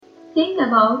think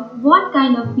about what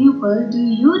kind of people do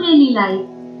you really like.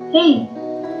 Hey,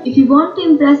 if you want to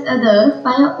impress others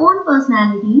by your own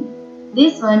personality,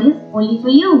 this one is only for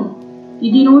you.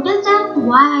 Did you notice that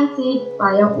why I said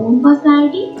by your own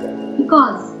personality?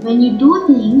 Because when you do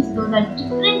things those are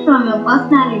different from your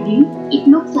personality, it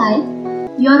looks like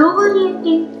you're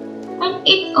overreacting. And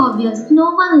it's obvious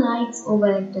no one likes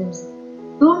overactors.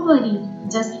 Don't worry,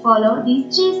 just follow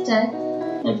these 3 steps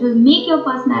that will make your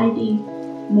personality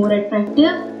more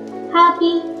attractive,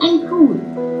 happy, and cool.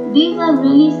 These are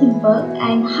really simple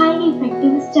and highly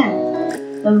effective steps.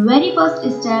 The very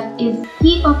first step is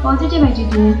keep a positive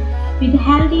attitude with a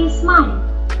healthy smile.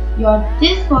 Your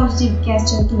this positive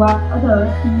gesture toward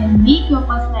others may make your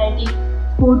personality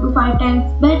 4 to 5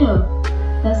 times better.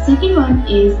 The second one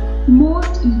is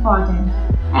most important.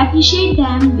 Appreciate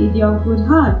them with your good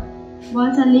heart.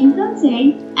 Walter Lincoln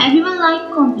said, everyone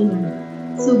likes compliments.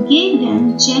 So give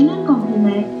them genuine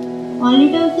compliment on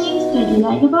little things that you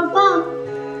like about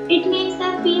them. It makes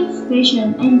them feel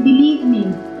special and believe me,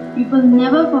 people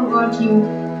never forget you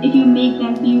if you make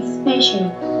them feel special.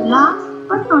 The last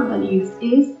but not the least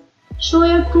is show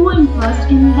your true interest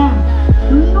in them.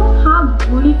 Do you know how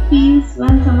good it feels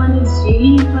when someone is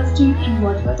really interested in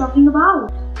what you are talking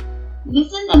about?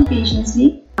 Listen them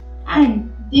patiently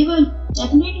and they will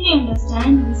definitely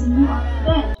understand listening you after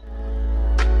that.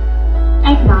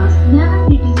 At last, never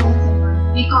criticize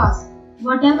someone because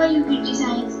whatever you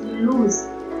criticize, you lose.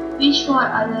 Wish for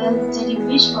others that you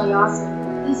wish for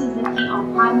yourself. This is the key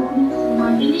of harmonious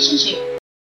human relationship.